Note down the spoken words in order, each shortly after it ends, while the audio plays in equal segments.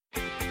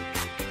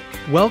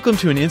Welcome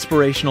to an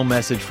inspirational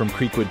message from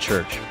Creekwood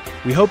Church.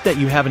 We hope that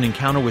you have an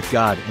encounter with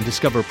God and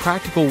discover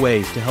practical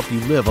ways to help you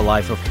live a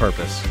life of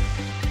purpose.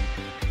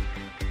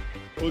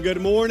 Well,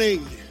 good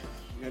morning.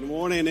 Good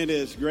morning. It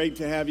is great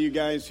to have you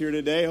guys here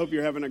today. Hope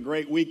you're having a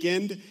great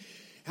weekend.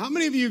 How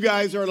many of you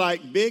guys are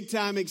like big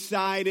time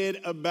excited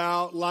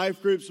about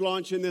life groups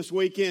launching this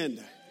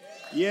weekend?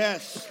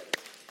 Yes.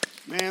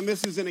 Man,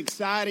 this is an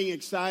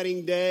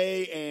exciting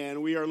day,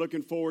 and we are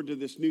looking forward to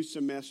this new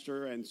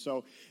semester. And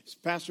so, as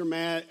Pastor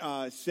Matt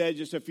said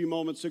just a few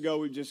moments ago,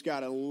 we've just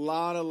got a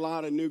lot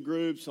of new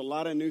groups, a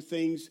lot of new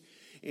things.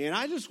 And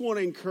I just want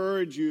to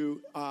encourage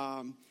you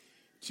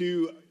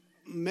to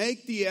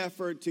make the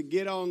effort to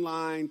get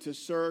online, to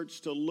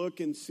search, to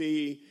look and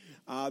see.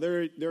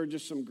 There are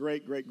just some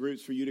great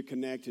groups for you to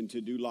connect and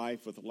to do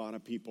life with a lot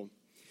of people.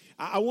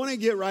 I want to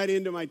get right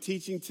into my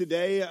teaching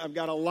today. I've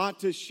got a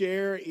lot to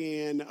share,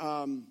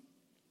 and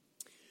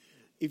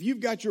if you've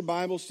got your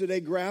Bibles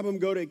today, grab them,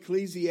 go to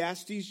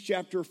Ecclesiastes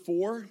chapter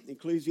 4.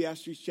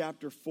 Ecclesiastes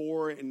chapter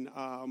 4, and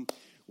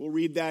we'll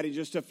read that in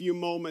just a few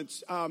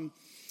moments. I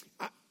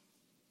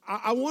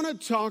want to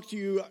talk to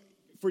you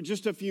for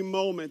just a few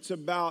moments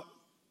about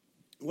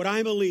what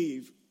I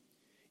believe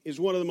is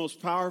one of the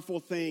most powerful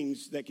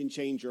things that can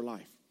change your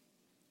life.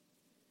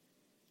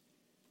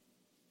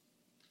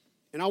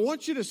 And I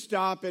want you to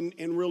stop and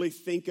really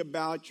think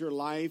about your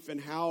life and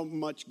how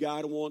much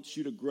God wants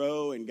you to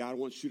grow and God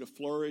wants you to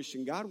flourish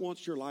and God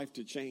wants your life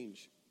to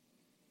change.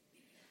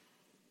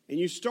 And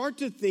you start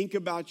to think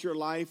about your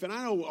life, and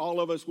I know all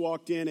of us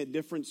walked in at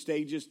different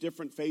stages,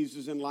 different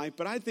phases in life,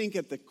 but I think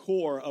at the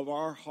core of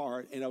our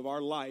heart and of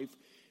our life,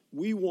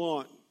 we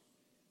want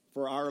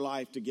for our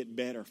life to get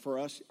better,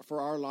 for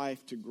our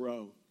life to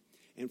grow,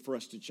 and for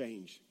us to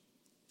change.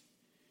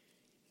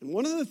 And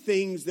one of the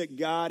things that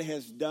God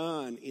has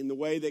done in the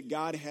way that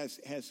God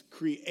has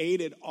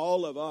created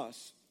all of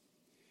us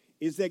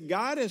is that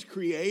God has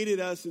created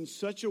us in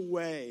such a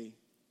way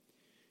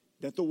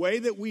that the way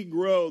that we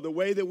grow, the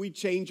way that we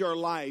change our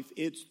life,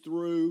 it's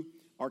through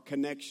our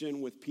connection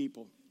with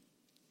people.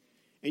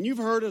 And you've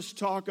heard us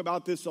talk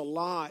about this a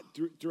lot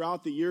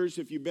throughout the years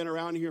if you've been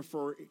around here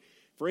for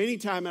any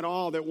time at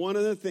all, that one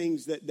of the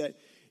things that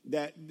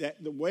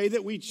the way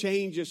that we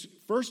change is,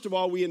 first of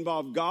all, we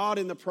involve God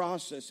in the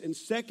process. And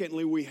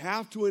secondly, we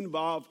have to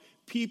involve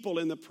people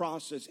in the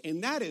process.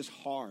 And that is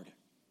hard.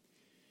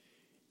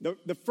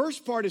 The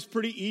first part is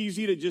pretty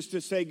easy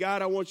to say,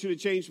 God, I want you to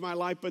change my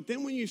life. But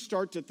then when you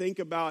start to think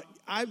about,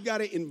 I've got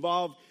to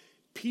involve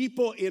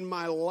people in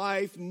my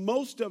life,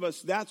 most of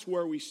us, that's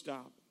where we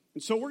stop.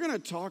 And so we're going to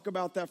talk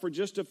about that for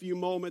just a few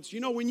moments. You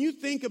know, when you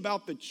think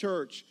about the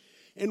church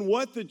and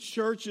what the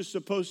church is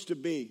supposed to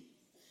be,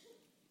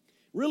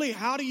 really,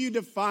 how do you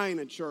define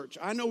a church?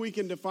 I know we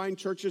can define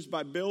churches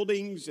by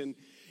buildings and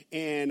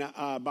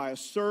by a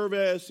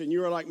service, and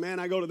you're like, man,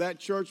 I go to that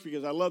church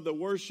because I love the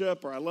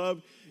worship or I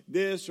love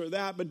this or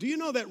that. But do you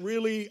know that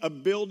really a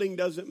building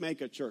doesn't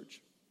make a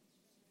church?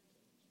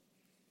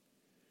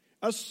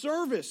 A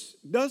service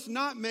does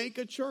not make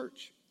a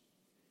church.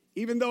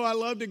 Even though I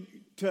love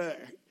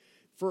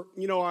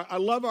I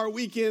love our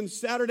weekend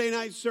Saturday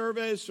night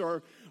service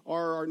or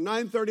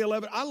 9:30,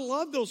 11. I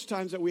love those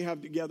times that we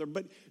have together.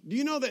 But do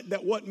you know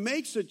that what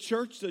makes a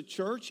church the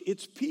church?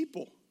 It's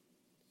people.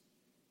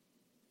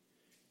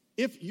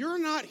 If you're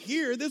not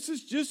here, this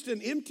is just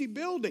an empty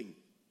building.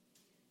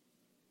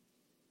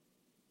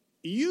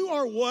 You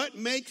are what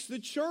makes the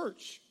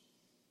church.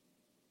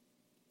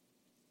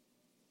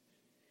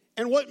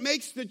 And what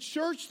makes the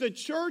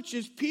church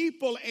is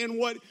people. And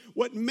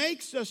what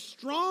makes us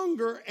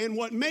stronger and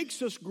what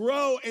makes us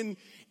grow and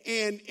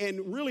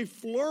really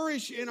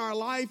flourish in our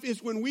life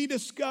is when we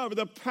discover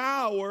the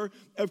power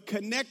of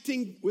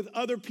connecting with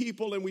other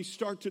people and we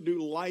start to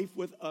do life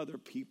with other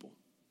people.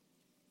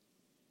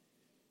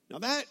 Now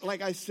that,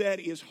 like I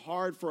said, is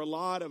hard for a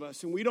lot of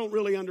us, and we don't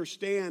really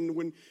understand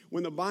when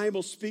the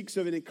Bible speaks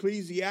of in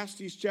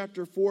Ecclesiastes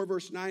chapter 4,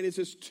 verse 9, it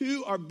says,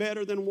 2 are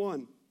better than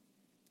 1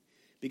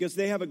 because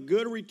they have a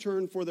good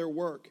return for their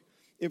work.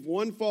 If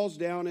one falls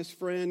down, his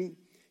friend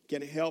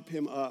can help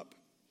him up.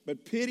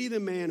 But pity the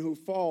man who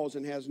falls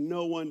and has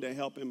no one to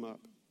help him up.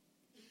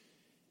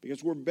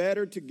 Because we're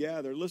better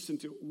together.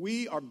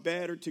 We are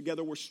better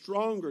together. We're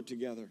stronger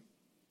together.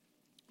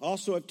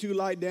 Also, if 2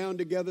 lie down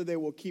together, they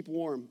will keep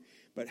warm.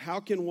 But how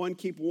can one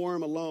keep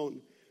warm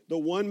alone? Though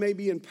one may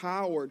be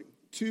empowered,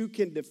 2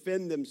 can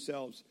defend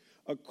themselves.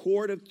 A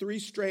cord of 3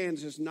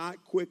 strands is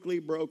not quickly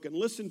broken.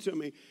 Listen to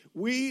me.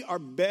 We are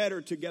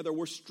better together.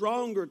 We're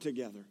stronger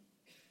together.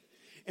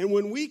 And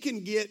when we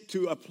can get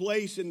to a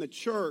place in the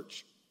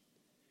church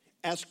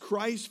as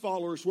Christ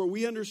followers where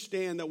we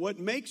understand that what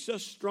makes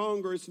us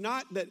stronger is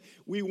not that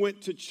we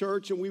went to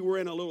church and we were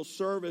in a little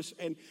service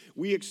and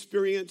we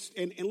experienced,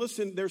 and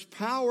listen, there's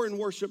power in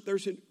worship,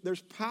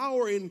 there's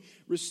power in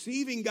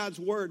receiving God's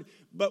word,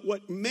 but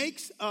what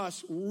makes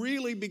us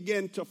really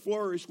begin to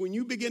flourish when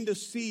you begin to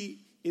see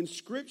in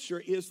Scripture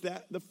is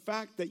that the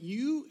fact that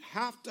you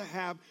have to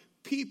have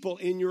people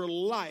in your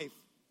life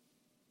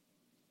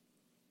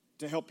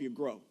to help you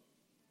grow.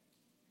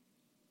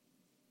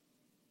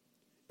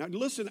 Now,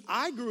 listen,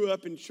 I grew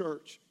up in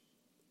church.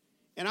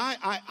 And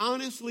I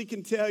honestly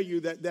can tell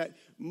you that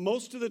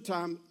most of the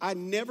time, I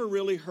never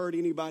really heard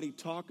anybody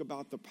talk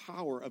about the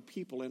power of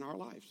people in our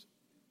lives.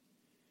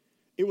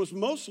 It was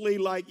mostly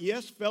like,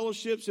 yes,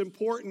 fellowship's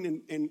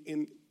important. And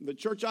in the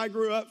church I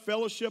grew up,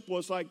 fellowship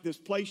was like this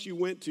place you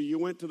went to. You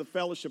went to the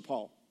fellowship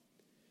hall.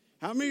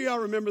 How many of y'all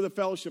remember the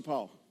fellowship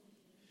hall?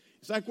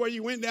 It's like where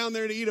you went down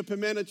there to eat a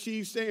pimento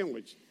cheese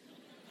sandwich.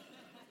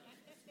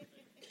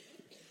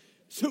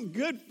 Some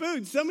good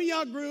food. Some of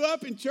y'all grew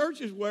up in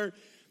churches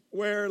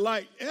where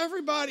like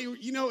everybody,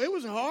 you know, it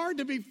was hard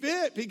to be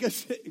fit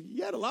because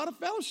you had a lot of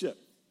fellowship.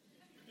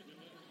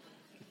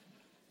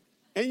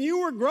 And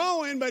you were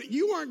growing, but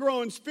you weren't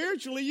growing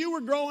spiritually. You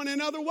were growing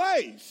in other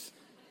ways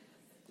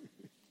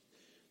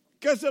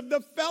because of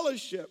the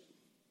fellowship.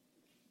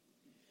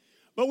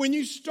 But when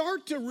you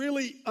start to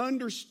really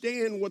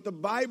understand what the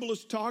Bible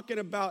is talking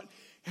about,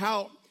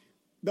 how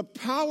the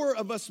power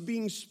of us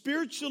being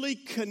spiritually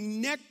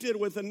connected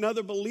with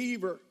another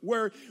believer,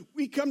 where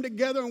we come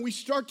together and we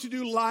start to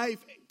do life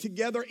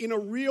together in a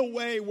real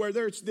way, where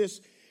there's this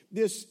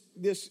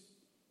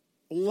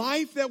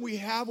life that we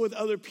have with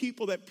other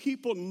people, that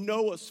people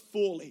know us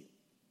fully.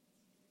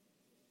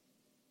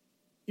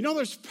 You know,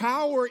 there's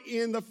power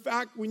in the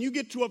fact when you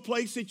get to a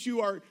place that you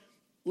are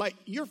like,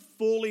 you're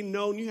fully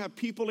known. You have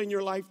people in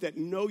your life that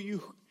know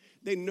you.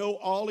 They know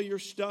all of your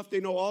stuff.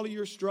 They know all of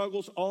your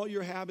struggles, all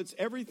your habits,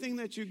 everything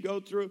that you go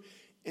through,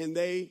 and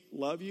they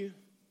love you.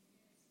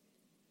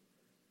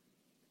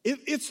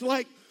 It's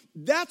like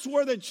that's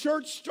where the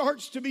church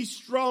starts to be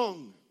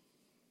strong.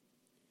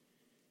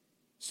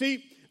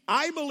 See,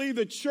 I believe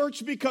the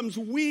church becomes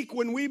weak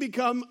when we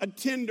become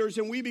attenders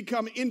and we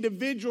become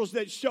individuals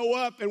that show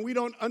up and we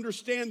don't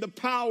understand the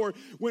power.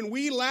 When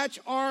we latch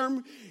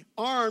arms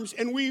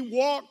and we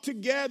walk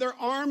together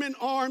arm in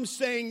arm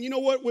saying, you know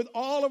what, with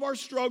all of our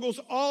struggles,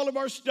 all of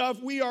our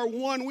stuff, we are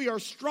one, we are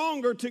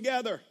stronger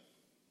together.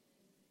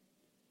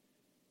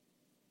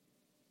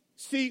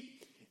 See,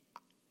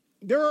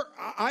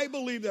 I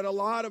believe that a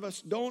lot of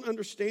us don't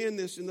understand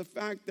this in the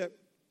fact that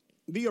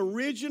the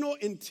original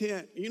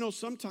intent, you know,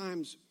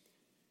 sometimes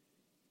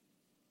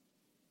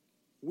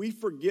we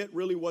forget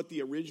really what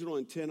the original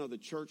intent of the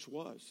church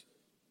was.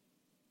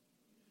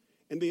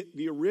 And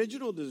the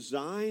original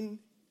design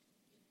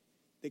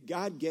that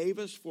God gave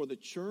us for the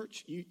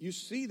church, you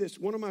see this.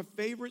 One of my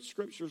favorite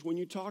scriptures when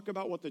you talk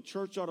about what the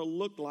church ought to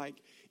look like,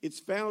 it's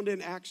found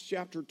in Acts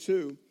chapter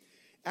 2.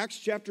 Acts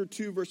chapter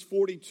 2, verse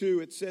 42,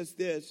 it says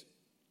this.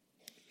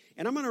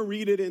 And I'm going to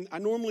read it in, I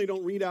normally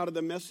don't read out of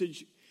the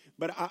Message,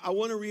 but I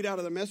want to read out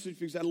of the Message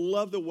because I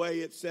love the way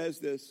it says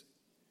this.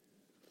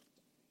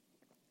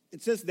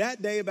 It says,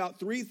 that day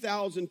about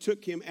 3,000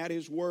 took him at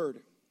his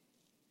word,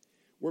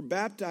 were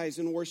baptized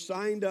and were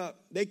signed up.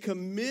 They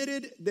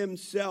committed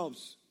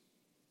themselves.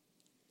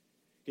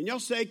 Can y'all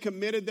say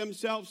committed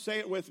themselves? Say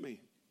it with me.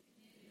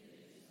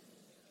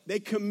 They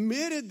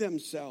committed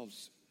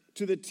themselves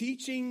to the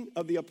teaching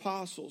of the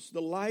apostles,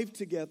 the life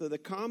together, the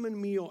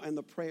common meal, and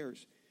the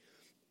prayers.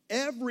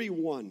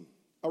 Everyone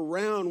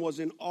around was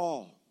in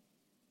awe.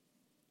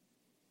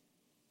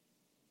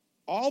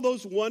 All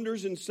those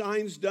wonders and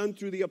signs done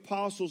through the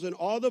apostles, and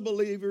all the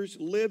believers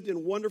lived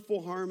in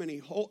wonderful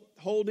harmony,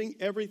 holding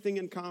everything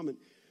in common.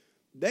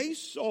 They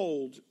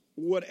sold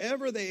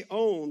whatever they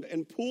owned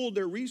and pooled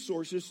their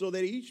resources so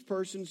that each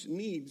person's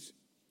needs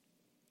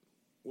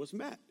was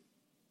met.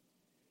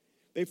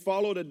 They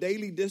followed a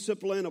daily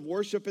discipline of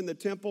worship in the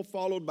temple,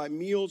 followed by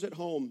meals at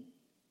home.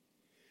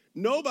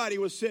 Nobody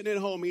was sitting at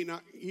home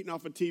eating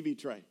off a TV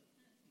tray.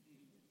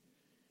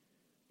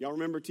 Y'all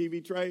remember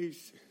TV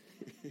trays?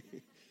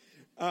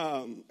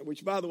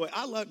 Which, by the way,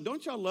 I love.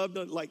 Don't y'all love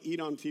to like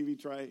eat on TV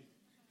tray?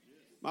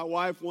 My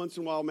wife once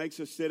in a while makes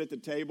us sit at the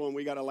table and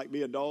we got to like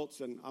be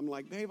adults. And I'm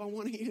like, babe, I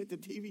want to eat at the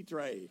TV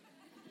tray.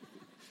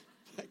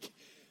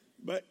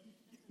 But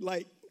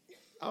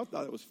I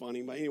thought it was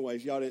funny. But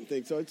anyways, y'all didn't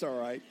think so. It's all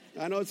right.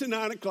 I know it's at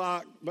 9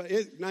 o'clock, but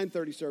it's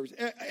 9:30 service.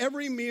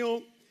 Every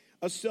meal,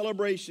 a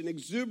celebration,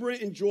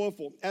 exuberant and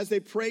joyful. As they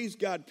praised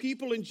God,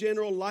 people in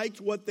general liked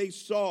what they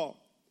saw.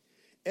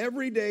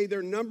 Every day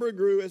their number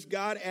grew as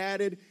God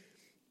added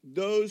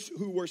those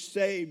who were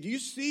saved. You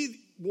see,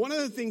 one of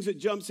the things that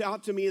jumps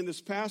out to me in this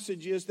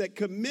passage is that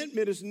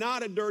commitment is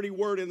not a dirty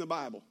word in the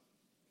Bible.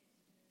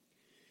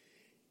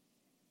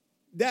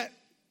 That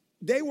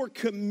they were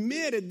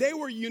committed, they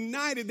were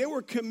united, they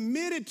were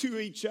committed to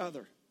each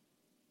other.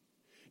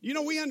 You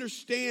know, we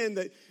understand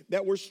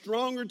that we're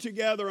stronger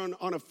together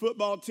on a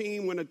football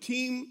team. When a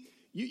team,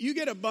 you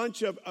get a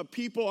bunch of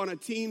people on a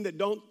team that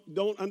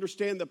don't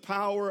understand the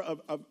power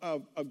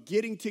of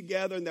getting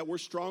together and that we're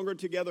stronger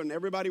together and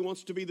everybody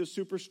wants to be the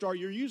superstar,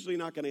 you're usually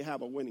not going to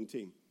have a winning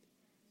team.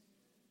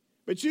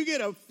 But you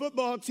get a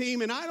football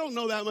team, and I don't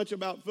know that much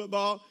about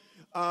football.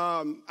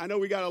 I know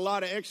we got a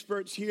lot of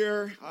experts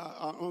here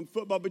on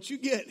football, but you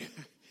get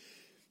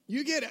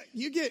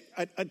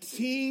a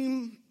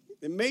team.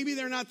 And maybe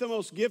they're not the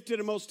most gifted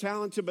and most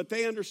talented, but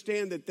they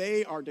understand that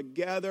they are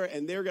together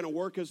and they're going to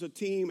work as a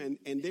team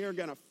and they're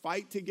going to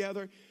fight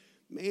together.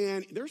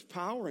 Man, there's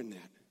power in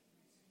that.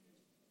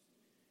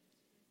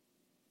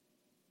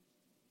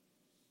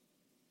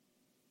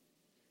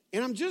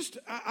 And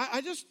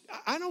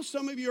I know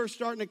some of you are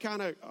starting to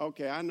kind of,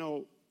 okay, I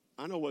know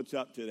what's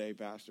up today,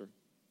 Pastor.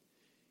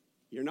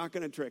 You're not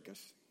going to trick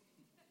us.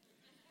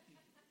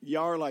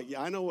 Y'all are like,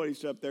 yeah, I know what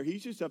he's up there.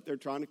 He's just up there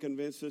trying to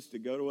convince us to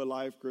go to a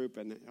life group.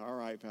 And all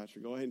right, Pastor,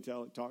 go ahead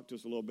and talk to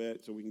us a little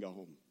bit so we can go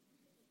home.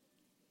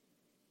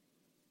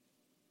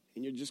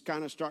 And you're just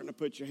kind of starting to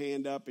put your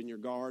hand up and your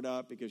guard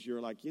up because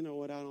you're like, you know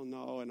what, I don't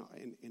know. And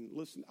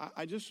listen,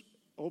 I just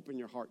open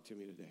your heart to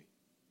me today.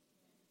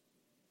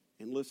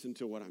 And listen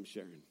to what I'm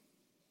sharing.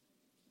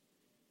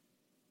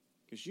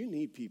 Because you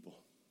need people.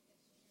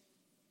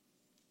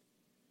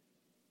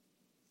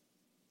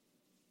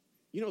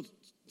 You know,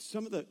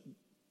 some of the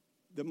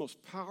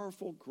most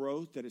powerful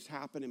growth that has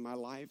happened in my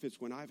life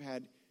is when I've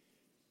had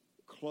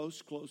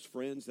close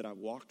friends that I've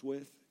walked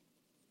with,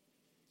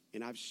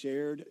 and I've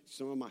shared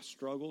some of my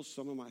struggles,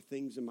 some of my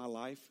things in my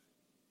life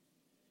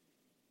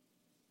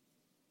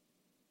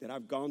that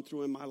I've gone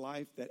through in my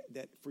life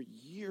that for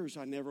years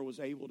I never was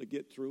able to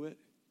get through it.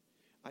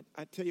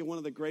 I tell you, one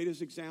of the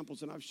greatest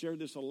examples, and I've shared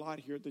this a lot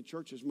here at the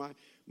church, is my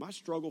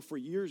struggle for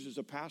years as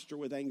a pastor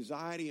with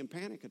anxiety and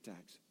panic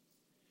attacks.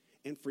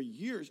 And for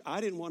years, I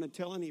didn't want to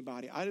tell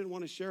anybody. I didn't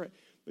want to share it.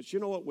 But you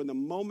know what? When the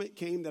moment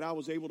came that I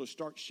was able to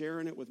start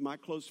sharing it with my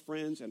close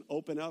friends and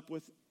open up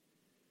with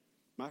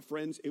my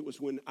friends, it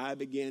was when I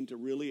began to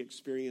really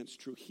experience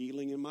true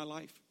healing in my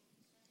life.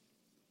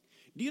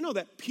 Do you know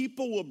that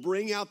people will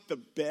bring out the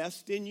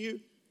best in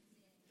you?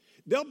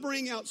 They'll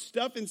bring out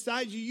stuff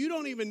inside you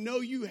don't even know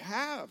you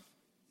have.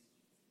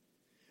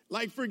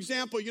 Like, for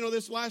example, you know,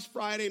 this last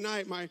Friday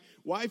night, my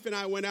wife and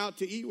I went out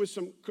to eat with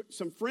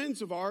some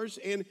friends of ours,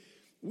 and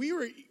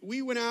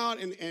we went out,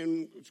 and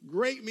it's a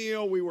great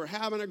meal. We were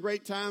having a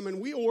great time,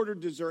 and we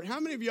ordered dessert. How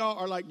many of y'all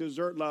are like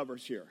dessert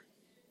lovers here?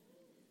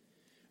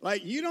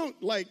 Like, you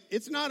don't, like,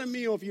 it's not a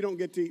meal if you don't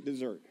get to eat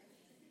dessert.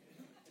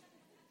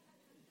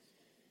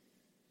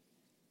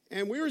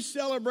 And we were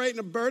celebrating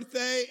a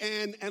birthday,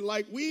 and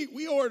like,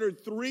 we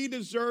ordered 3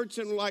 desserts,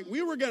 and like,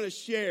 we were going to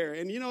share.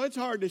 And, you know, it's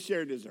hard to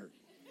share dessert.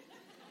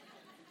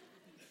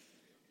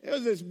 It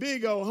was this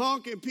big old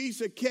honking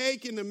piece of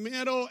cake in the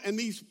middle, and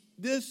these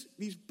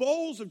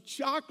bowls of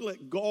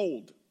chocolate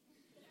gold.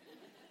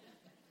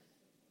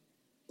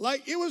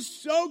 Like, it was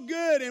so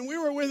good, and we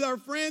were with our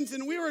friends,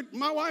 and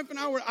my wife and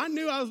I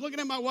was looking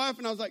at my wife,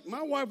 and I was like,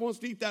 my wife wants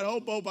to eat that whole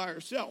bowl by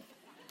herself.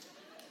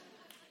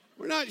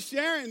 We're not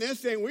sharing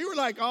this thing. We were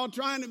like all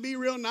trying to be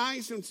real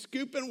nice and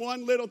scooping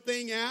one little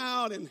thing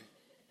out. And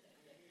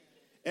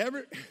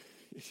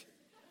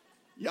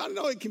y'all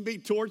know it can be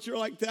torture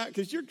like that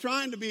because you're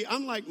trying to be,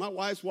 I'm like, my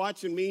wife's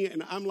watching me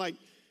and I'm like,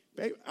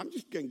 babe, I'm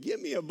just going to give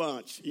me a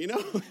bunch, you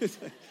know.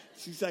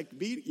 She's like,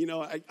 you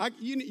know,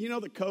 you know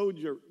the code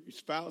your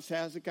spouse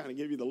has to kind of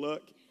give you the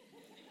look.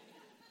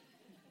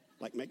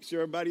 Like, make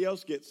sure everybody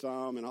else gets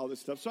some and all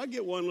this stuff. So I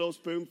get one little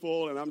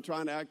spoonful and I'm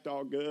trying to act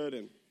all good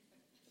and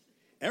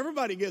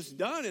everybody gets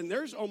done, and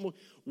there's almost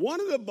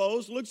one of the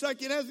bowls looks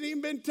like it hasn't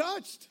even been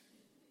touched.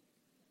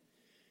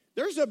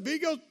 There's a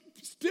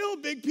still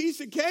big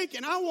piece of cake,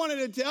 and I wanted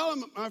to tell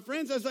them, my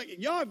friends, I was like,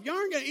 y'all, if y'all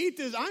aren't going to eat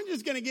this, I'm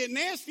just going to get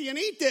nasty and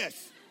eat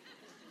this.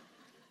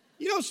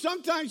 You know,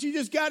 sometimes you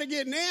just got to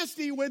get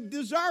nasty with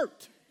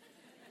dessert.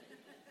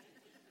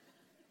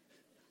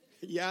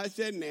 Yeah, I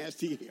said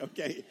nasty,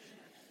 okay.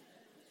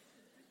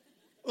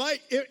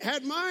 Like,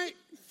 had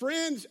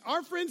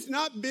our friends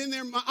not been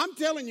there, I'm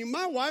telling you,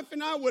 my wife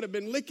and I would have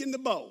been licking the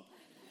bowl.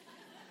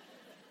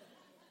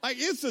 Like,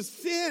 it's a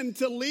sin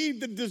to leave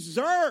the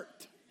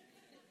dessert.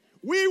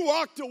 We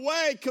walked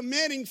away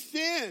committing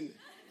sin.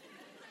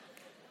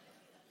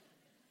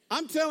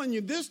 I'm telling you,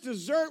 this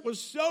dessert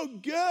was so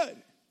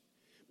good.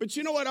 But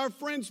you know what? Our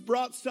friends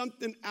brought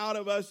something out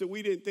of us that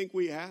we didn't think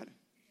we had.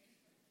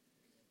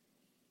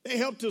 They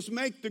helped us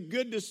make the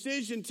good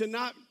decision to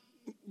not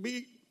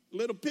be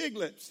little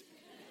piglets.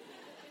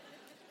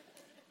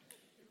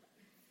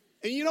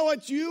 And you know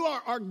what? You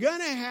are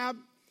going to have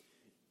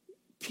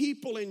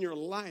people in your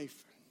life.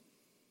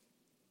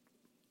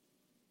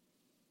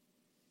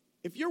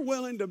 If you're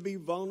willing to be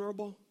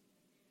vulnerable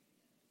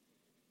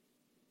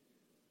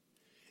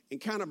and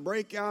kind of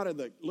break out of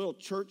the little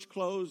church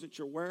clothes that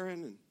you're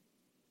wearing. And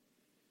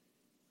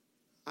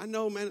I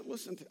know, man,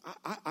 listen,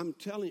 I'm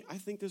telling you, I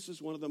think this is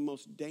one of the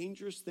most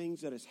dangerous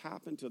things that has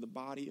happened to the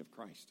body of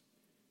Christ.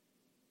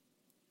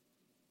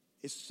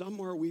 It's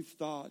somewhere we've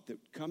thought that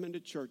coming to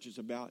church is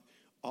about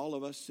all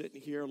of us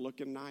sitting here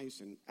looking nice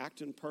and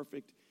acting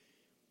perfect.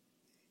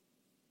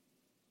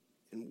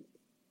 And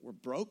we're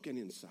broken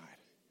inside.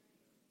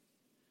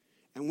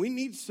 And we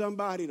need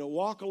somebody to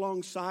walk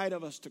alongside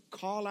of us to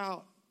call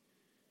out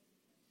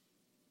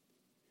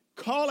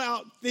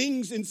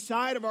things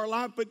inside of our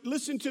life. But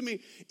listen to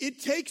me,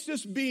 it takes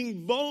us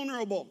being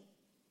vulnerable.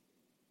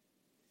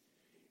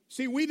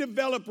 See, we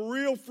develop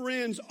real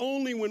friends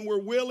only when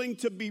we're willing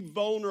to be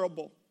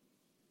vulnerable.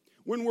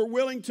 When we're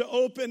willing to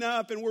open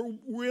up and we're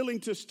willing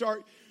to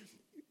start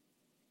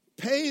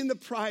paying the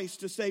price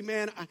to say,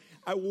 man,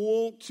 I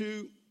want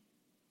to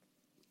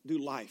do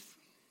life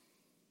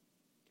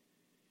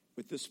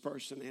with this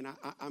person. And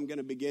I'm going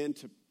to begin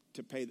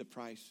to pay the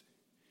price.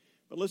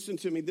 But listen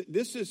to me.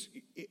 This is,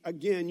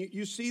 again,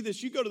 you see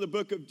this. You go to the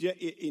book of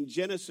in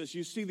Genesis,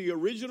 you see the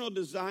original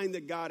design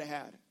that God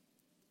had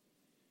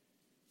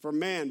for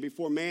man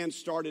before man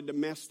started to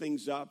mess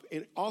things up.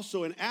 And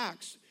also in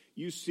Acts,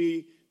 you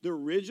see the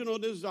original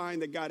design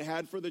that God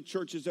had for the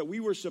church is that we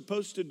were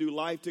supposed to do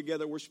life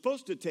together. We're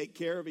supposed to take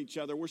care of each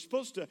other. We're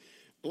supposed to,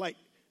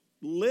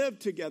 live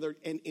together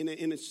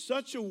in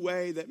such a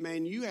way that,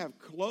 man, you have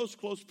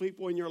close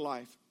people in your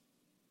life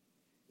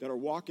that are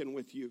walking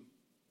with you.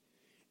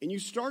 And you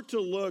start to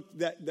look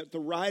that the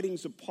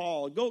writings of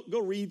Paul,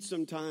 go read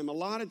sometime. A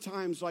lot of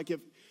times, like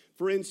if,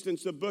 for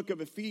instance, the book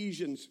of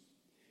Ephesians,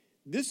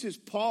 this is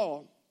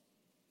Paul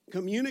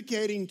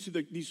communicating to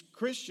these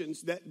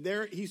Christians that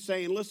he's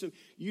saying, listen,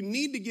 you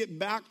need to get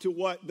back to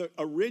what the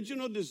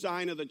original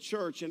design of the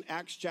church in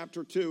Acts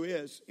chapter 2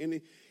 is.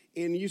 And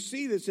you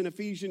see this in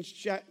Ephesians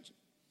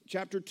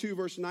chapter 2,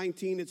 verse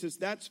 19. It says,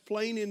 that's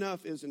plain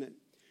enough, isn't it?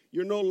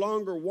 You're no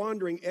longer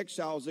wandering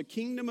exiles. The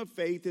kingdom of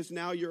faith is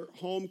now your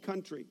home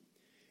country.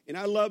 And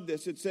I love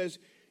this. It says,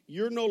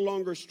 you're no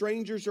longer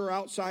strangers or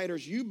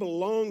outsiders. You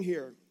belong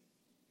here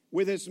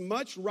with as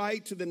much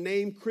right to the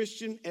name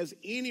Christian as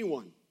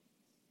anyone.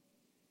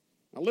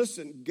 Now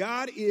listen,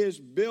 God is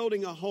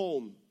building a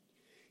home.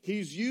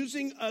 He's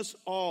using us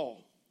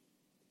all,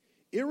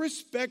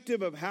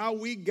 irrespective of how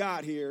we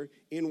got here,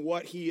 in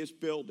what he is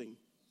building.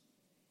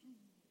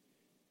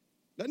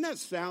 Doesn't that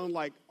sound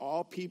like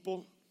all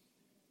people?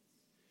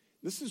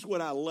 This is what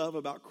I love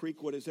about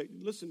Creekwood is that,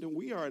 listen,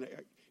 we are an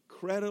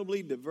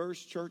incredibly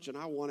diverse church, and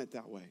I want it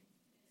that way.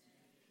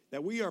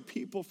 That we are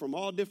people from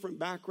all different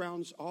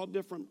backgrounds, all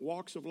different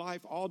walks of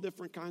life, all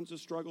different kinds of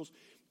struggles.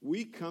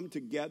 We come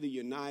together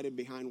united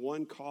behind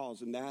one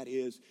cause, and that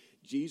is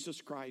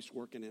Jesus Christ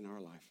working in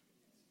our life.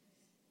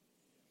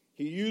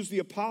 He used the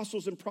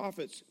apostles and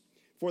prophets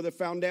for the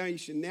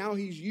foundation. Now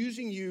he's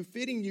using you,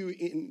 fitting you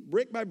in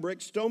brick by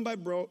brick, stone by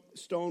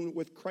stone,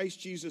 with Christ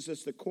Jesus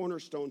as the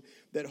cornerstone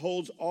that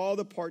holds all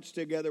the parts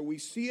together. We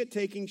see it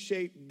taking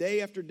shape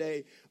day after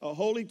day, a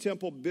holy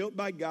temple built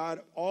by God,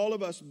 all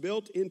of us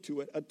built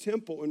into it, a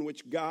temple in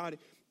which God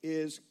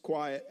is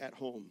quiet at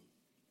home.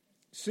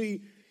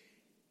 See,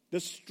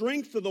 the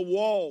strength of the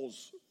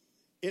walls,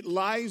 it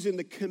lies in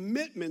the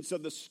commitments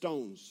of the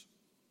stones.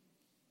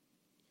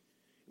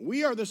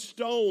 We are the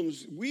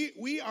stones.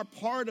 We are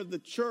part of the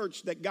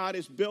church that God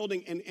is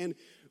building, and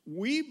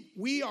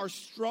we are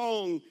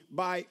strong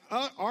by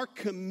our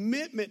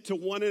commitment to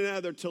one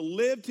another, to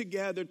live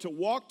together, to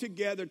walk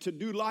together, to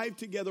do life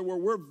together, where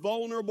we're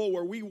vulnerable,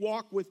 where we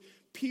walk with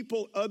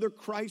people, other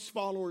Christ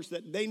followers,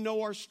 that they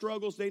know our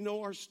struggles, they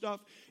know our stuff,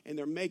 and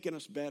they're making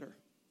us better.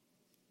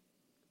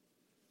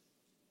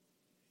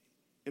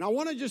 And I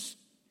want to just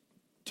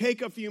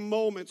take a few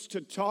moments to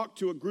talk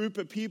to a group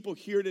of people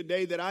here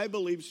today that I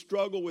believe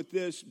struggle with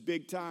this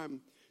big time,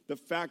 the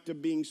fact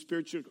of being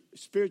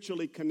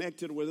spiritually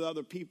connected with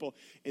other people,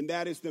 and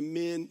that is the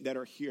men that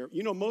are here.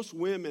 You know, most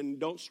women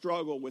don't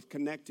struggle with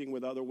connecting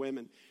with other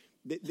women.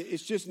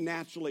 It's just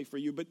naturally for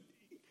you. But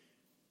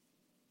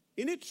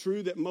isn't it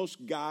true that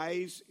most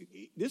guys,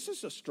 this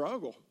is a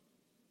struggle?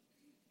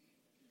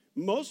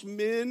 Most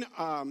men,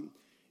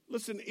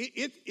 listen,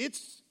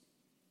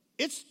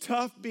 it's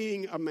tough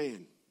being a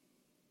man.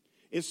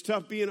 It's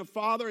tough being a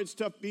father. It's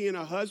tough being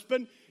a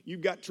husband. You've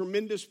got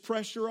tremendous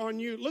pressure on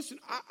you. Listen,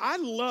 I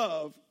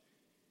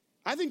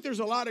think there's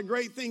a lot of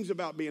great things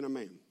about being a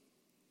man.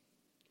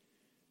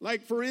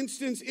 Like, for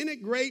instance, isn't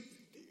it great?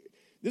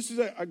 This is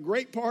a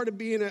great part of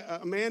being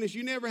a man is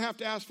you never have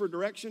to ask for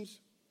directions.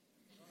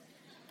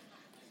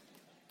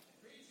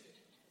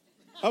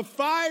 A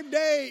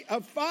five-day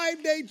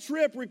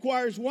trip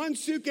requires one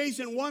suitcase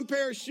and one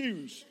pair of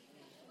shoes.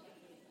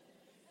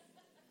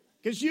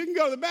 Because you can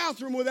go to the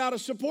bathroom without a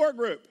support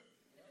group.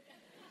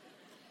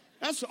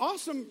 That's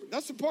awesome.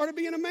 That's a part of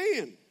being a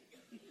man.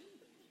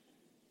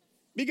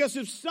 Because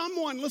if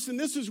someone, listen,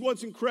 this is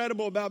what's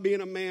incredible about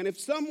being a man. If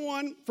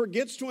someone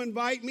forgets to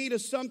invite me to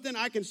something,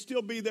 I can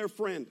still be their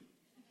friend.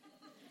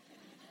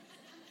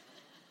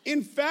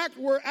 In fact,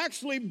 we're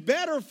actually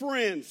better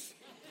friends.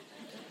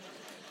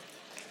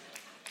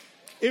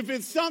 If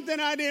it's something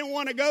I didn't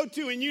want to go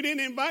to and you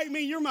didn't invite me,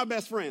 you're my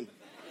best friend.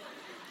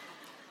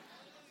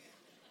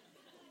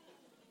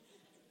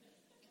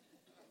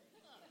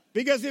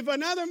 Because if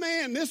another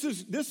man, this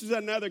is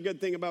another good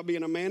thing about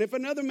being a man. If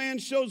another man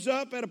shows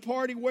up at a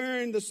party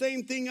wearing the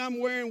same thing I'm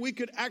wearing, we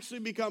could actually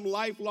become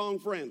lifelong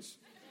friends.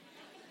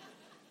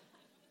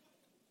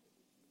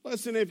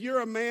 Listen, if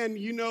you're a man,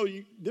 you know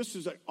this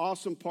is an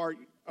awesome part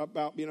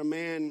about being a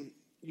man.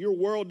 Your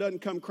world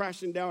doesn't come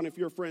crashing down if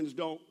your friends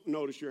don't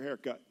notice your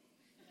haircut.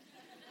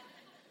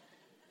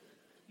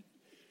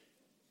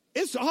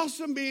 It's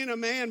awesome being a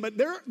man, but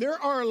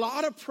there are a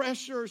lot of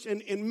pressures,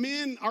 and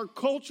men, our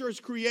culture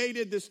has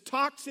created this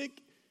toxic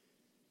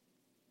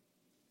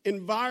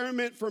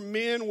environment for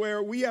men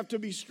where we have to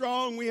be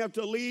strong, we have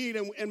to lead,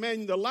 and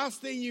man, the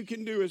last thing you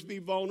can do is be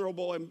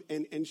vulnerable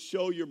and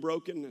show your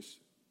brokenness.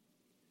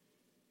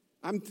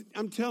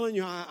 I'm telling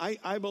you,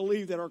 I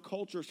believe that our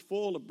culture is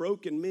full of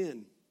broken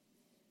men.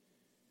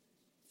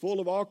 full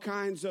of all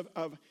kinds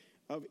of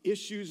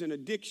issues and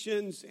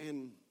addictions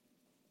and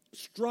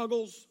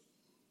struggles.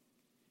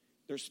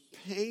 There's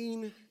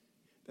pain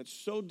that's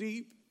so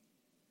deep.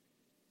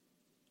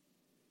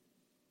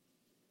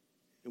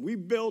 And we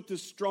built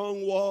this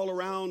strong wall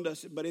around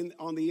us, but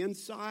on the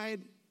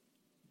inside,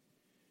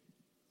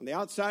 on the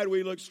outside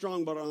we look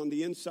strong, but on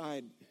the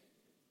inside,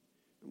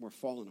 and we're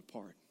falling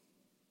apart.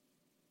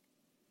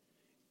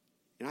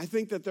 And I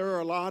think that there are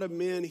a lot of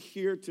men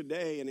here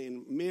today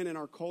and men in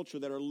our culture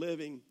that are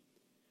living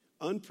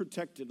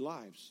unprotected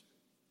lives.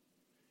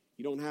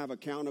 You don't have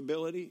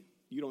accountability.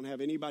 You don't have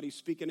anybody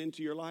speaking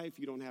into your life.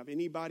 You don't have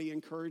anybody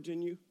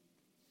encouraging you. You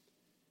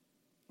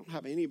don't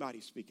have anybody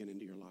speaking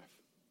into your life.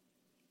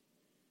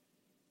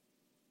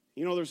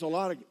 You know, there's a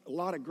lot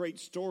of great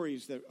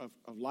stories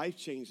of life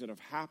change that have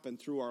happened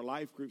through our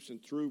life groups and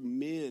through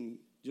men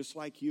just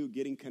like you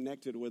getting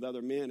connected with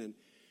other men. And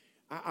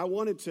I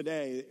wanted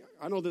today,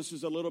 I know this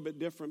is a little bit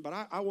different,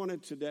 but I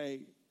wanted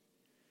today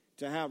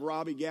to have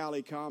Robbie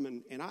Galley come,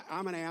 and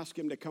I'm going to ask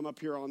him to come up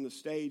here on the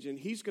stage, and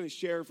he's going to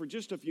share for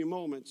just a few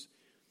moments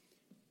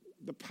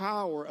the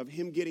power of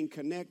him getting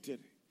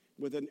connected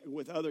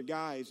with other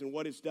guys and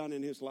what it's done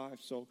in his life.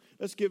 So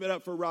let's give it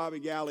up for Robbie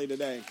Galley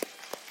today.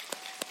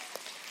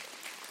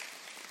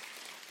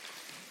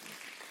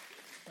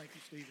 Thank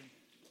you, Stephen.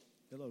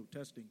 Hello,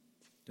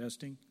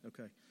 testing.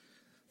 Okay.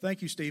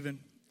 Thank you, Stephen.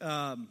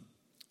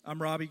 I'm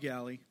Robbie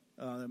Galley.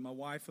 My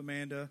wife,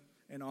 Amanda,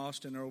 and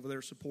Austin are over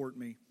there supporting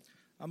me.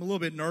 I'm a little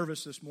bit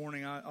nervous this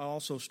morning. I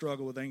also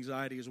struggle with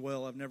anxiety as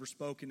well. I've never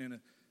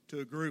spoken to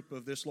a group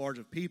of this large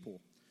of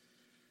people.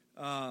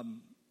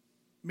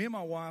 Me and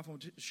my wife, I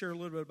want to share a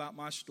little bit about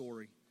my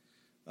story.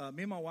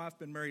 Me and my wife have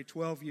been married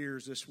 12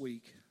 years this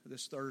week,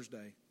 this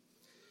Thursday.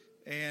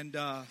 And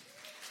I've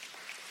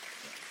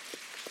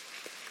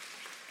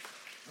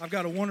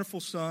got a wonderful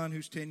son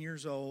who's 10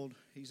 years old.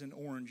 He's in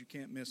orange. You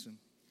can't miss him.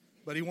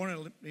 But he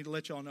wanted me to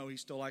let y'all know he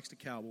still likes the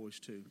Cowboys,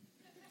 too.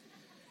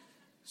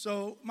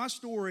 So my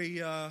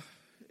story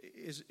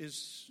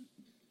is,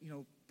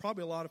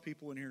 probably a lot of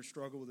people in here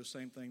struggle with the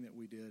same thing that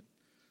we did.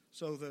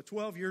 So the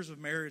 12 years of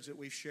marriage that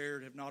we've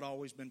shared have not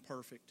always been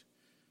perfect.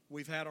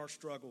 We've had our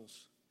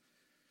struggles.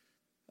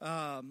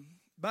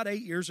 About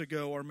 8 years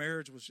ago, our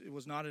marriage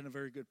was not in a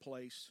very good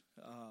place.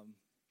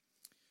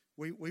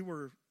 We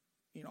were,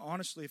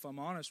 honestly, if I'm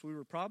honest, we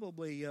were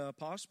probably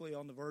possibly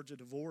on the verge of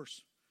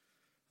divorce.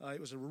 It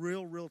was a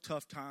real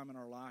tough time in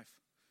our life.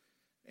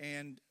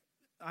 And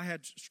I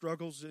had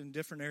struggles in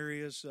different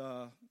areas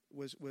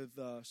with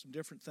some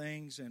different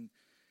things.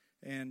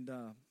 And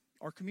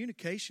our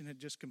communication had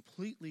just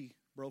completely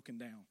broken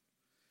down.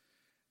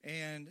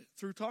 And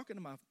through talking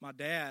to my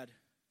dad,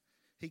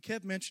 he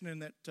kept mentioning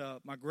that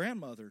my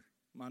grandmother,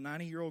 my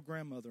 90-year-old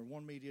grandmother,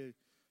 wanted me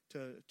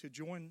to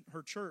join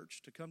her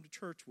church, to come to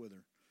church with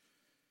her.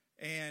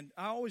 And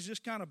I always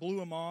just kind of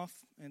blew him off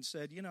and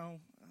said,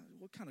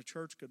 what kind of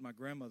church could my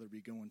grandmother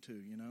be going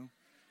to,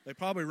 They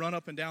probably run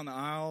up and down the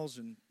aisles,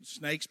 and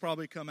snakes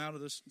probably come out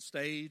of the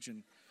stage.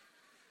 And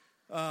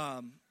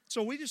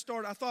so we just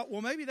started. I thought,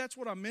 well, maybe that's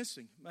what I'm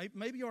missing.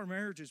 Maybe our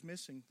marriage is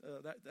missing.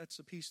 That's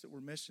the piece that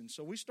we're missing.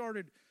 So we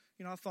started,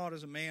 I thought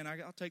as a man,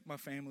 I'll take my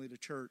family to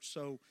church.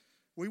 So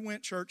we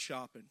went church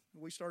shopping.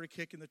 We started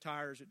kicking the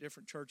tires at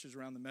different churches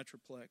around the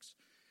Metroplex.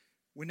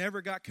 We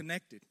never got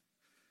connected.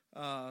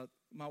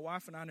 My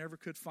wife and I never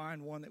could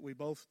find one that we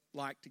both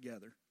liked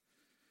together.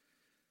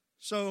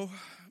 So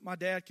my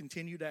dad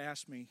continued to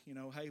ask me,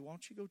 hey, why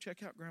don't you go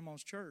check out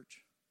Grandma's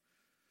church?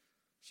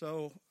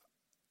 So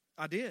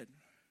I did.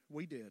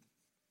 We did.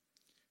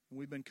 And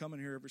we've been coming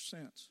here ever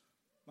since.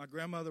 My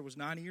grandmother was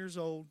 90 years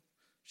old.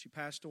 She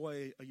passed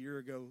away a year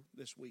ago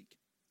this week.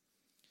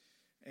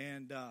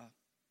 And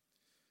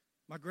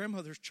my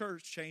grandmother's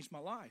church changed my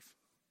life.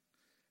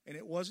 And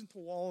it wasn't the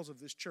walls of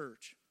this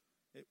church.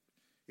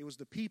 It was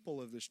the people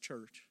of this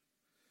church.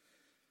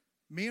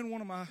 Me and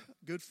one of my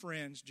good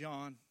friends,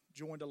 John,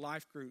 joined a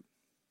life group.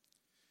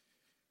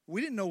 We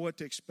didn't know what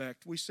to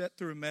expect. We sat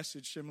through a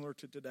message similar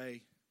to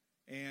today,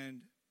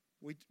 and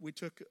we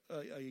took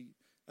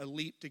a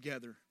leap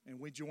together, and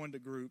we joined a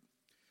group.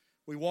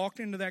 We walked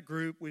into that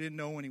group. We didn't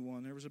know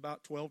anyone. There was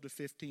about 12 to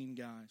 15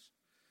 guys.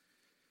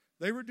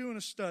 They were doing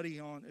a study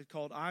on it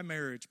called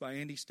iMarriage by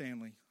Andy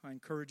Stanley. I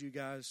encourage you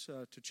guys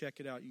to check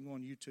it out. You can go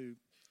on YouTube.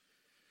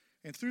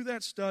 And through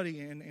that study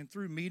and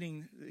through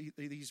meeting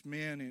these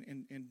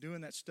men and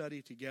doing that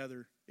study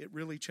together, it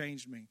really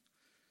changed me.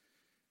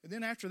 And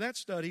then after that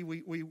study,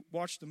 we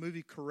watched the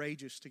movie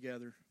Courageous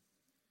together.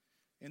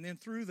 And then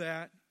through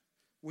that,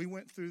 we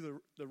went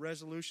through the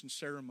resolution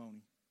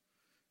ceremony.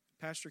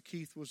 Pastor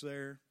Keith was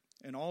there,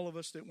 and all of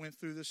us that went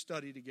through this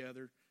study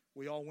together,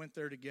 we all went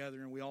there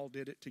together, and we all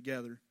did it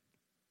together.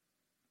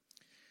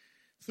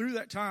 Through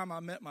that time,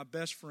 I met my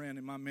best friend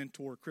and my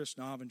mentor, Chris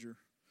Novinger.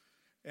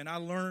 And I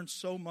learned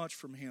so much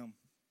from him.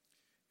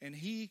 And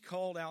he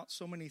called out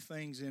so many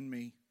things in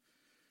me.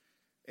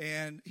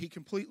 And he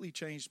completely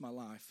changed my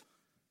life.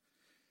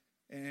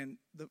 And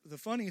the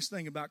funniest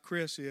thing about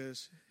Chris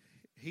is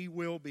he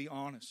will be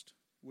honest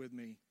with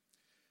me.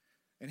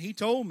 And he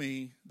told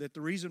me that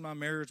the reason my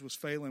marriage was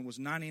failing was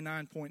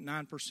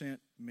 99.9%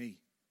 me.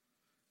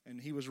 And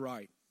he was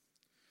right.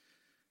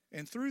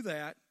 And through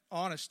that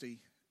honesty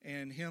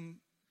and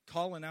him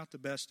calling out the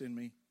best in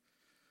me,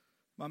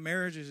 my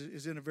marriage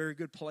is in a very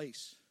good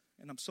place.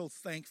 And I'm so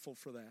thankful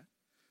for that.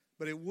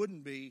 But it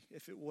wouldn't be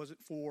if it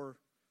wasn't for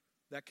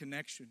that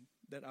connection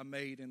that I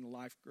made in the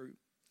life group.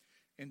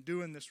 And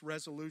doing this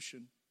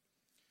resolution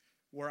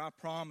where I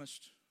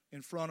promised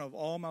in front of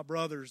all my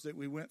brothers that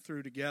we went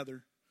through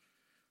together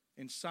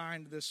and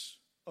signed this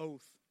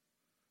oath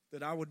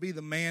that I would be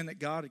the man that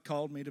God had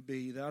called me to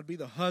be, that I'd be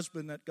the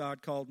husband that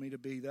God called me to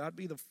be, that I'd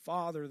be the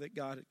father that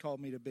God had called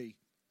me to be.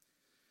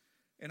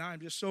 And I'm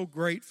just so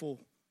grateful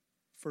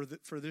for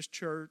this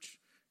church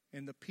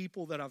and the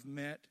people that I've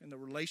met and the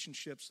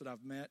relationships that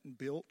I've met and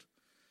built.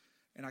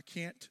 And I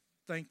can't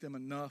thank them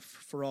enough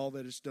for all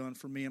that it's done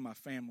for me and my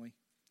family.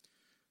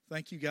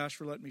 Thank you guys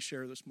for letting me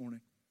share this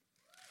morning.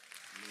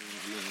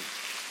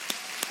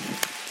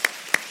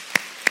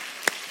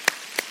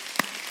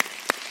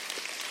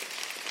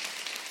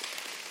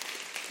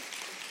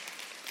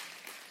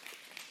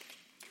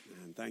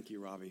 Thank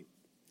you, Robbie.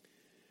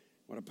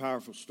 What a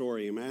powerful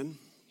story, amen?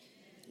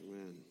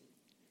 Amen.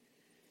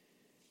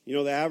 You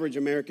know, the average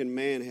American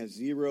man has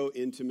 0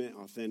 intimate,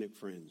 authentic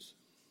friends.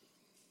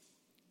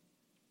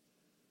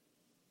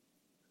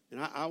 And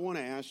I want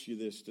to ask you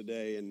this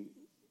today, and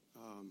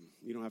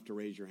you don't have to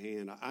raise your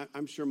hand.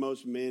 I'm sure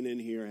most men in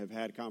here have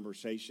had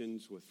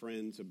conversations with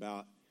friends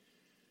about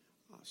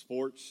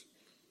sports.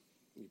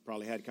 You've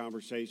probably had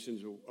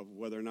conversations of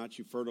whether or not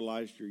you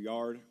fertilized your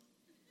yard.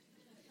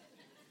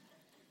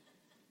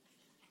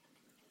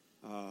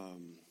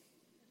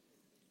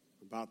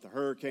 About the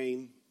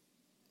hurricane,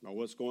 about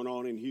what's going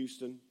on in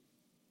Houston.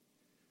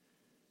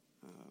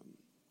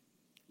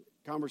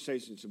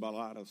 Conversations about a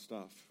lot of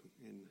stuff.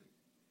 And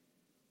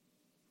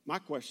my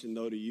question,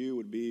 though, to you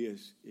would be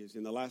is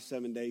in the last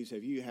 7 days,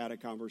 have you had a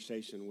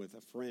conversation with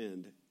a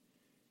friend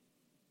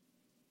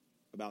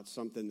about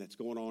something that's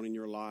going on in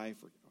your life,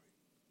 or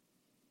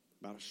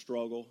about a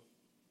struggle,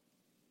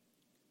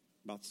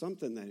 about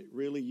something that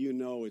really you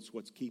know is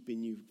what's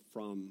keeping you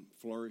from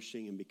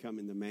flourishing and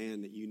becoming the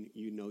man that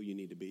you know you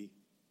need to be?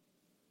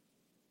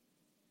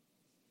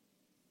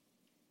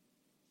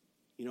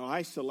 You know,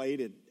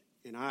 isolated,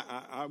 and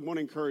I want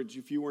to encourage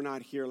you, if you were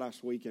not here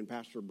last weekend,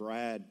 Pastor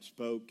Brad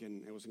spoke,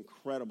 and it was an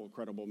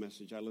incredible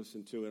message. I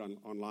listened to it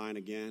online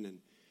again, and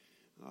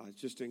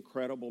it's just an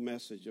incredible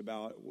message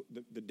about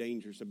the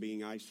dangers of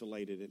being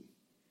isolated.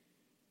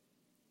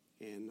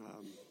 And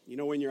you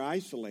know, when you're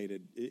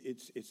isolated,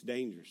 it's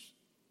dangerous.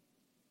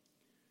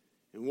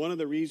 And one of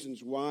the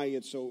reasons why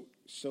it's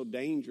so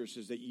dangerous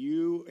is that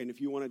you, and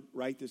if you want to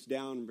write this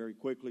down very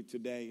quickly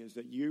today, is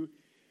that you,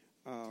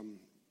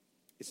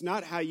 it's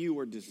not how you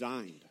were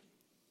designed.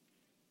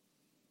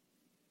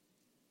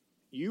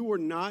 You were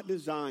not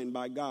designed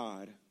by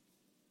God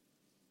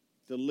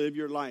to live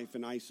your life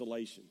in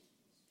isolation.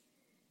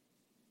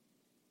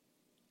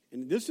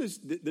 And this is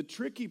the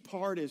tricky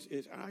part is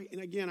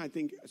and again, I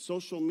think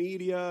social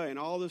media and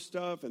all this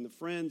stuff and the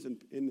friends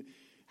and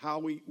how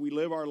we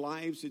live our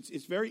lives,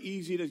 it's very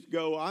easy to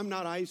go, I'm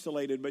not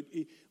isolated. But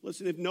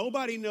listen, if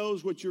nobody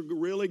knows what you're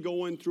really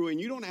going through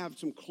and you don't have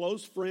some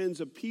close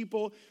friends of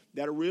people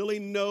that really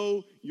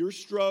know your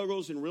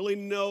struggles and really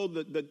know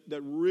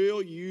the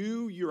real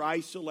you're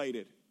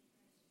isolated.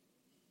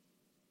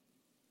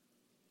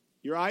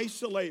 You're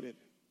isolated.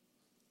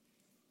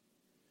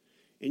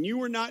 And you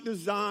were not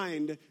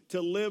designed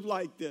to live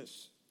like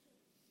this.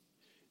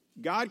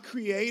 God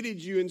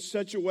created you in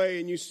such a way,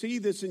 and you see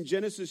this in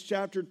Genesis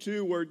chapter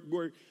 2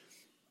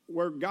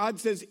 where God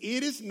says,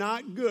 it is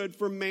not good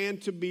for man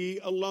to be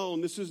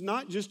alone. This is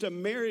not just a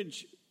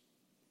marriage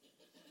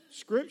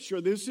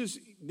scripture. This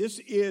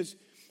is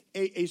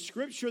a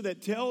scripture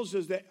that tells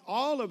us that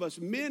all of us,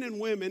 men and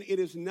women, it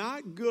is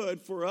not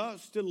good for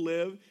us to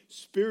live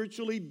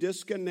spiritually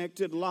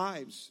disconnected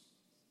lives.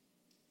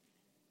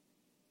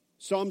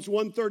 Psalms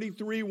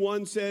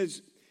 133:1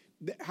 says,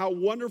 how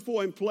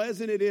wonderful and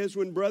pleasant it is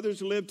when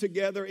brothers live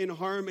together in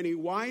harmony.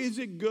 Why is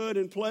it good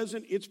and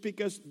pleasant? It's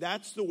because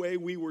that's the way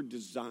we were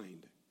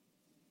designed.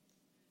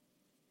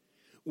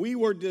 We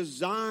were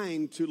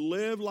designed to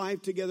live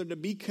life together, to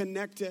be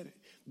connected.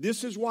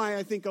 This is why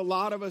I think a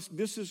lot of us,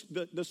 this is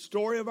the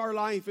story of our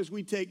life, is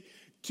we take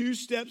 2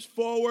 steps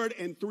forward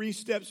and 3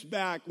 steps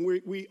back.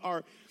 We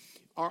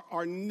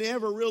are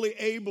never really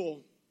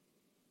able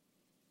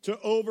to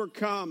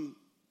overcome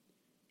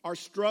our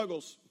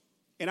struggles.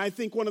 And I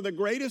think one of the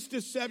greatest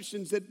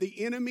deceptions that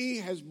the enemy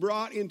has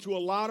brought into a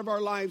lot of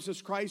our lives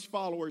as Christ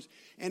followers,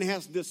 and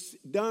has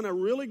done a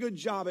really good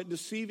job at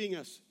deceiving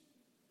us,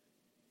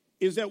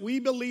 is that we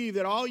believe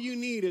that all you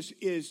need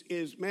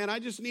is man, I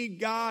just need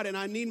God and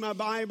I need my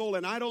Bible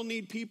and I don't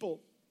need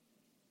people.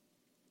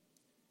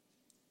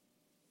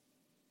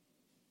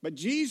 But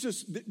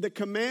Jesus, the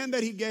command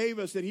that he gave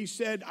us, that he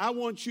said, I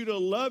want you to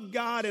love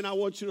God and I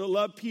want you to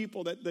love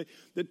people. That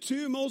the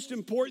 2 most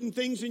important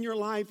things in your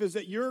life is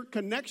that your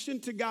connection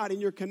to God and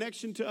your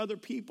connection to other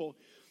people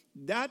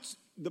That's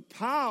the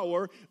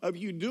power of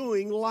you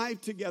doing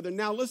life together.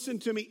 Now listen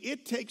to me,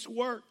 it takes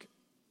work.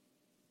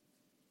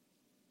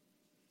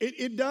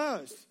 It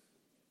does.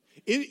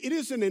 It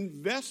is an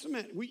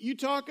investment. You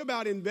talk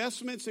about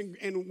investments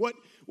and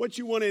what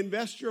you want to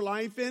invest your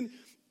life in.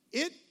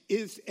 It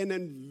is an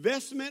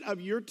investment of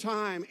your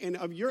time and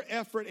of your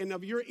effort and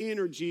of your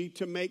energy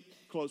to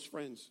make close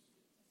friends.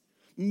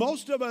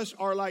 Most of us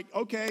are like,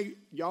 okay,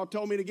 y'all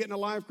told me to get in a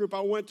life group.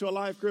 I went to a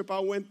life group. I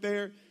went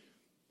there.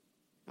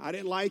 I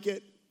didn't like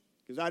it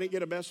because I didn't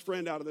get a best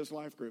friend out of this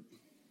life group.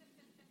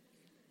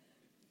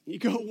 You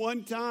go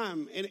one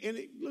time,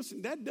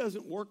 listen, that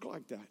doesn't work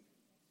like that.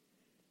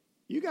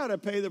 You got to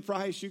pay the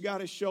price. You got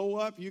to show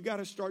up. You got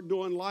to start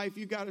doing life.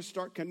 You got to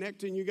start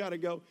connecting. You got to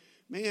go,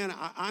 man,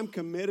 I'm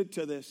committed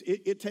to this.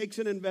 It takes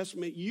an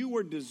investment. You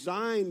were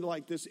designed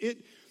like this.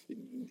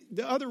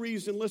 The other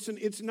reason, listen,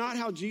 it's not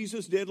how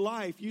Jesus did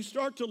life. You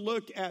start to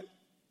look at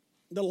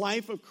the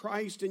life of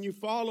Christ and you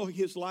follow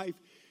his life.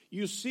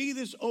 You see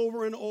this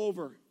over and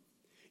over.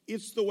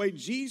 It's the way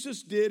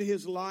Jesus did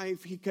his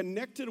life. He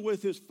connected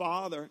with his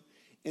Father,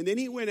 and then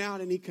he went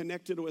out and he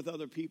connected with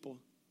other people.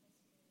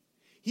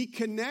 He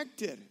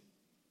connected.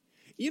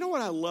 You know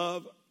what I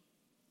love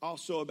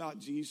also about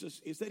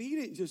Jesus is that he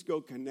didn't just go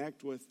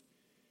connect with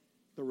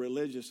the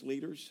religious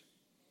leaders.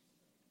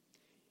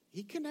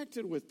 He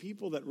connected with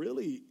people that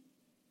really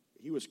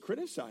he was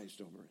criticized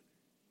over it.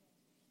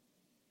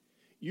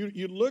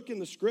 You look in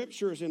the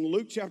scriptures in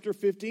Luke chapter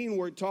 15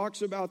 where it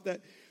talks about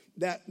that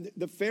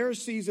the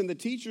Pharisees and the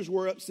teachers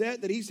were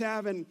upset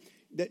that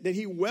that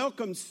he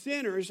welcomes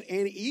sinners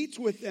and eats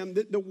with them.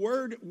 The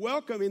word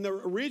welcome in the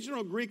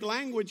original Greek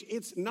language,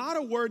 it's not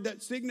a word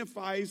that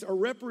signifies or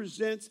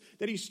represents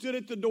that he stood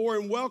at the door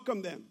and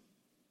welcomed them.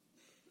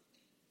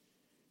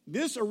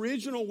 This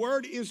original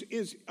word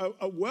is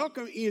a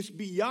welcome is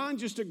beyond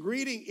just a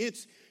greeting.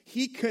 It's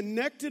he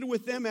connected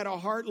with them at a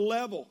heart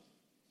level.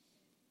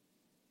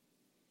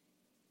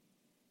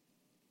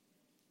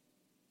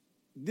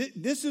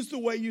 This is the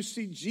way you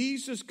see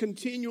Jesus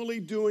continually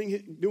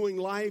doing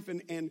life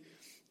and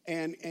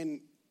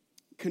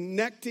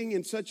connecting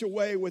in such a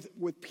way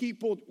with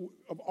people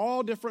of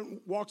all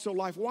different walks of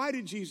life. Why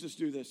did Jesus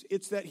do this?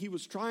 It's that he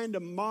was trying to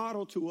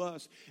model to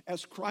us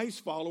as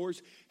Christ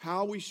followers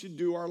how we should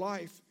do our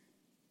life.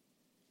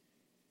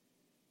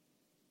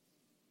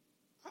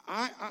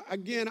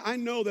 I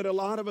know that a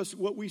lot of us,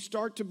 what we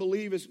start to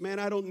believe is, man,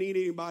 I don't need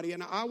anybody.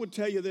 And I would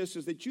tell you this,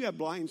 is that you have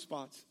blind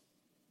spots.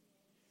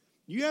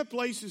 You have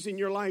places in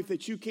your life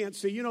that you can't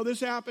see. You know, this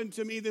happened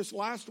to me this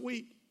last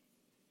week.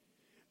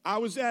 I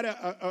was at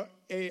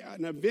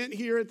an event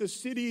here at the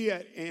city,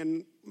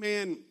 and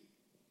man,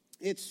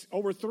 it's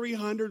over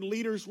 300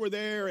 leaders were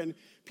there, and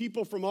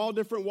people from all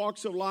different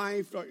walks of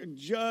life, a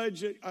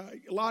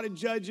lot of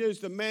judges,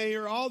 the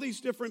mayor, all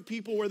these different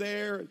people were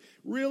there,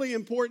 really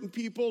important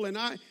people. And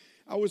I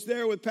was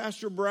there with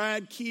Pastor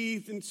Brad,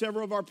 Keith, and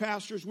several of our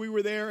pastors. We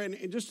were there, and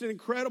just an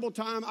incredible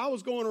time. I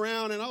was going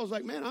around, and I was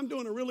like, man, I'm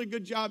doing a really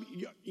good job,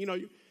 you know,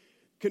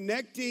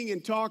 connecting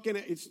and talking.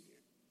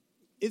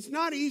 It's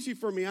not easy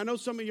for me. I know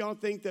some of y'all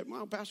think that,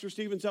 well, Pastor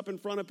Stephen's up in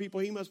front of people.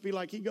 He must be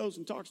like, he goes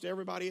and talks to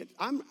everybody.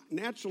 I'm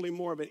naturally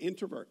more of an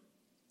introvert.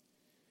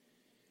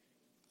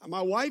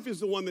 My wife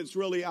is the one that's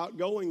really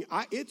outgoing.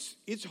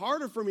 It's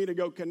harder for me to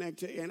go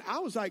connect to. And I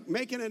was like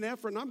making an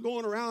effort, and I'm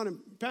going around, and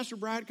Pastor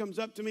Brad comes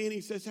up to me, and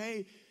he says,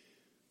 hey,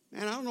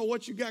 man, I don't know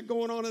what you got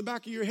going on in the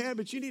back of your head,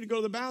 but you need to go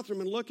to the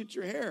bathroom and look at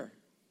your hair.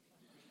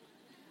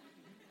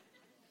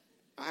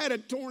 I had a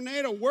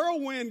tornado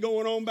whirlwind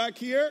going on back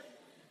here.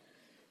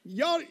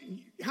 Y'all,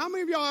 how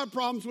many of y'all have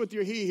problems with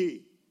your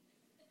hee-hee?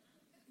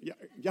 Y'all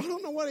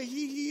don't know what a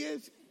hee-hee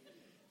is?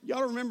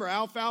 Y'all remember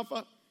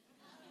alfalfa?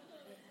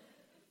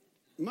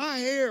 My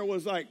hair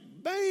was like,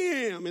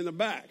 bam, in the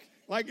back.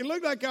 Like, it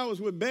looked like I was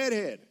with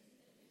bedhead.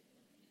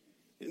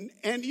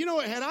 And you know,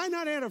 had I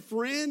not had a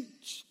friend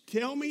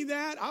tell me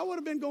that, I would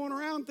have been going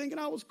around thinking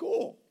I was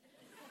cool.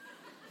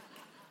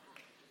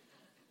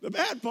 The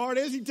bad part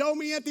is he told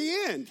me at the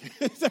end.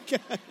 It's okay.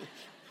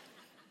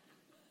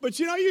 But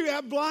you know, you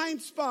have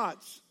blind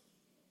spots.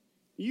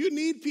 You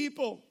need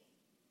people.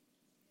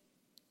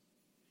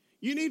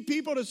 You need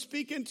people to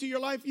speak into your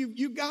life.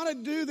 You got to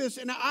do this.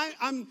 And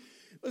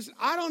listen,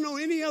 I don't know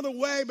any other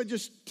way but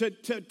just to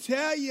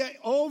tell you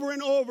over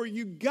and over,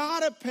 you got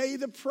to pay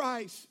the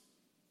price.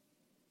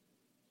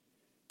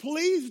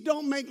 Please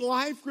don't make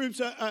life groups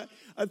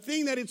a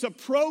thing that it's a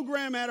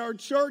program at our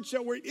church.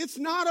 It's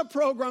not a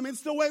program.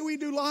 It's the way we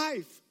do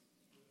life.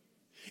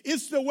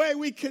 It's the way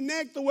we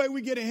connect, the way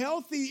we get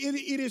healthy.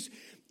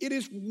 It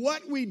is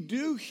what we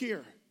do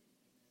here.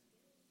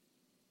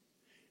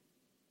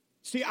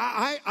 See,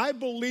 I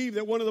believe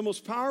that one of the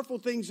most powerful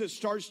things that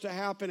starts to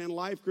happen in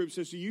life groups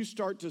is you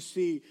start to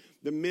see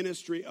the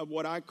ministry of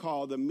what I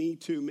call the Me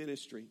Too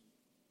ministry.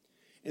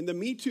 And the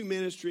Me Too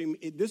ministry,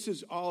 this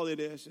is all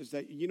it is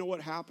that you know what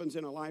happens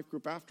in a life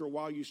group? After a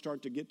while, you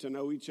start to get to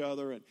know each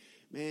other, and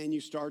man,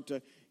 you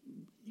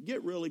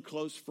get really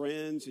close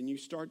friends, and you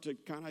start to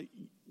kind of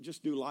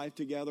just do life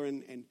together.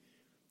 And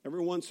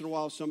every once in a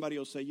while, somebody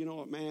will say, you know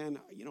what, man,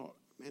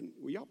 man,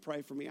 will y'all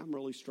pray for me? I'm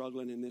really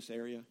struggling in this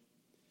area.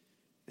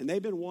 And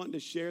they've been wanting to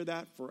share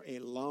that for a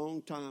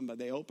long time, but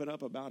they open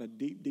up about a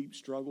deep, deep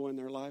struggle in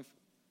their life.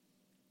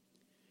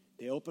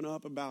 They open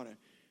up about a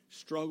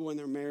struggle in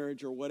their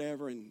marriage or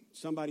whatever, and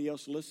somebody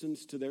else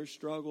listens to their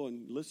struggle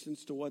and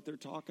listens to what they're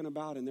talking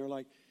about, and they're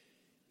like,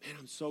 man,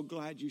 I'm so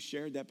glad you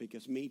shared that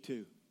because me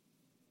too.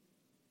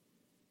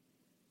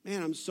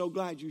 Man, I'm so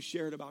glad you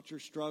shared about your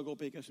struggle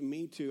because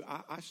me too.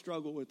 I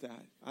struggle with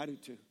that. I do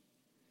too.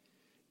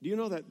 Do you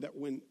know that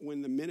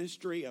when the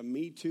ministry of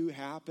Me Too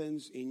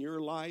happens in your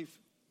life,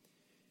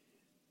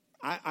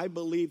 I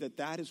believe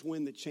that is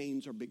when the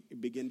chains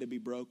begin to be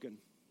broken.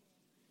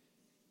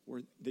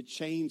 Where the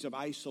chains of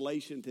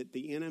isolation, that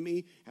the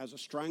enemy has a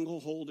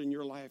stranglehold in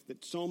your life,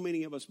 that so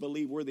many of us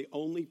believe we're the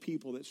only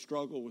people that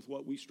struggle with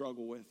what we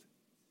struggle with.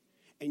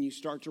 And you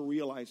start to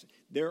realize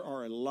there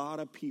are a lot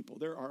of people,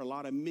 there are a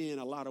lot of men,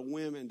 a lot of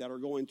women that are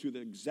going through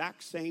the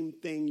exact same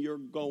thing you're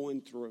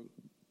going through.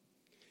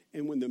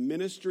 And when the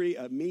ministry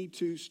of Me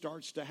Too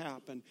starts to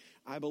happen,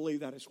 I believe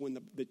that is when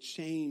the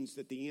chains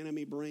that the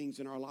enemy brings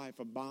in our life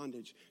of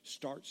bondage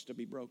starts to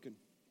be broken.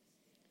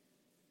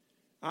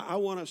 I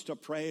want us to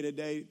pray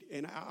today,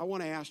 and I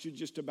want to ask you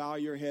just to bow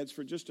your heads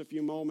for just a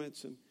few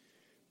moments. And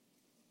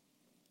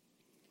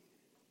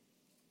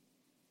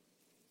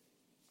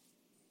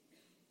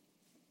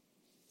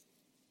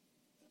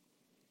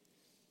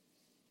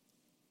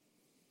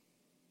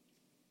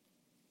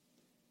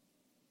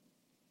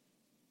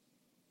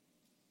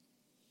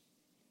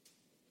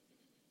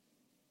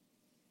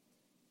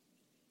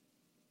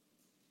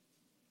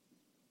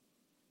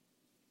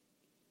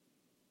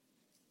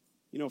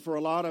you know, for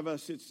a lot of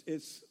us,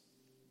 it's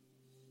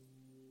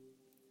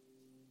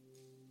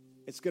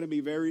going to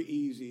be very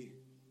easy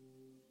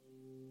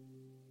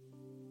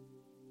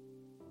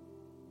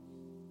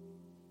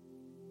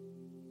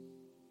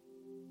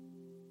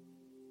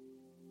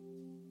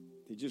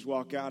to just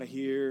walk out of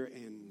here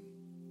and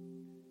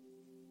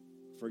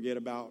forget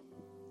about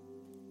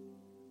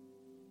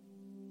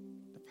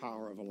the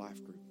power of a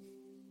life group.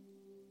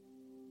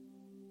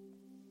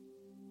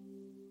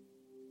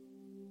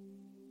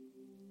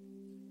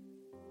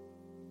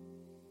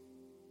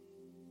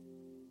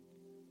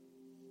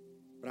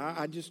 But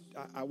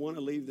I want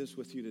to leave this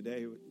with you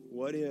today.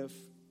 What if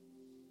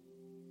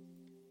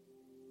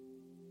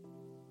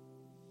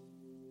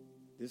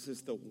this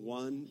is the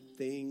one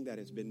thing that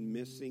has been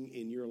missing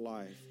in your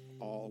life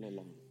all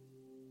along?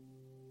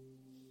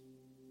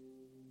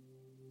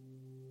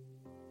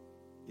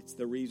 It's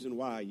the reason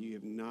why you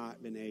have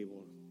not been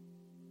able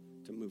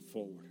to move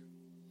forward.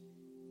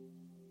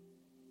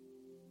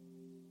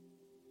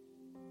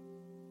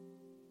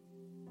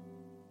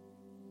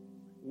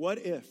 What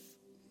if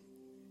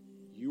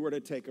you were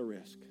to take a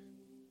risk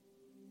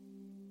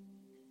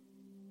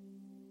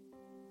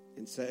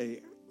and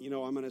say, you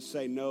know, I'm going to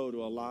say no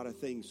to a lot of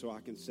things so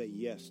I can say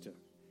yes to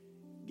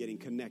getting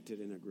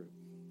connected in a group.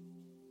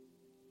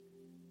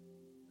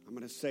 I'm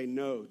going to say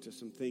no to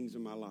some things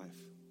in my life.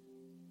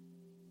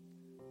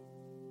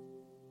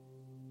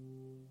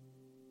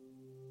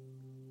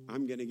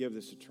 I'm going to give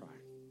this a try.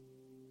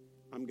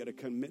 I'm going to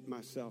commit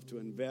myself to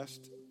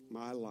invest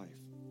my life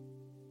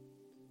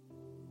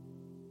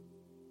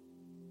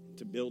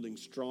to building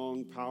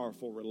strong,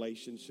 powerful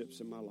relationships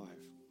in my life.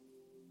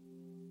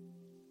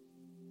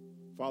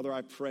 Father,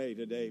 I pray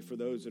today for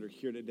those that are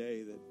here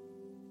today that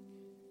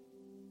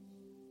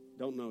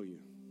don't know you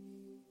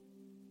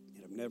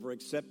and have never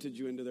accepted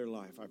you into their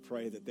life. I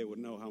pray that they would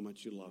know how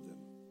much you love them.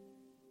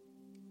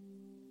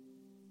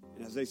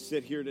 And as they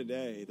sit here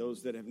today,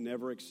 those that have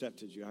never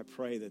accepted you, I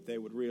pray that they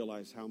would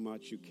realize how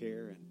much you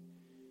care, and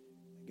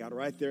God,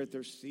 right there at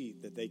their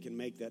seat, that they can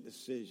make that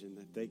decision,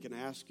 that they can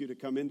ask you to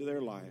come into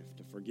their life,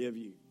 to forgive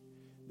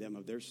them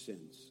of their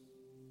sins,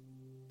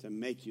 to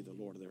make you the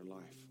Lord of their life.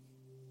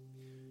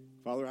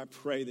 Father, I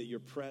pray that your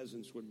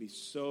presence would be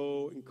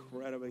so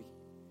incredibly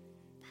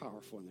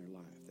powerful in their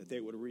life, that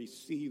they would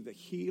receive the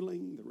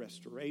healing, the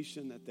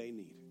restoration that they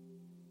need.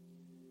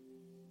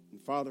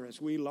 And Father, as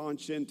we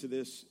launch into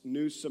this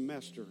new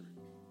semester,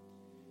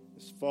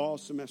 this fall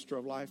semester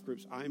of life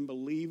groups, I'm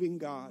believing,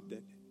 God,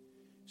 that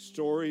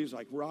stories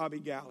like Robbie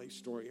Galley's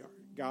story,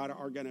 God,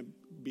 are going to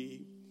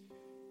be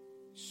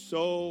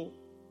so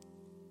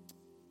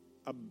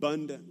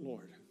abundant,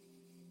 Lord,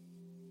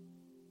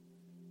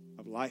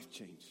 of life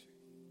change.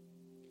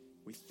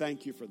 We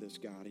thank you for this,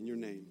 God, in your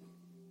name.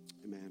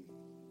 Amen.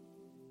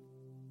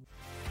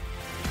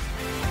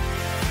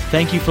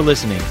 Thank you for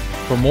listening.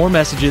 For more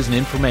messages and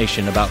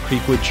information about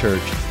Creekwood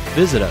Church,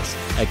 visit us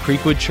at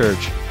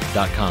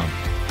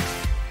creekwoodchurch.com.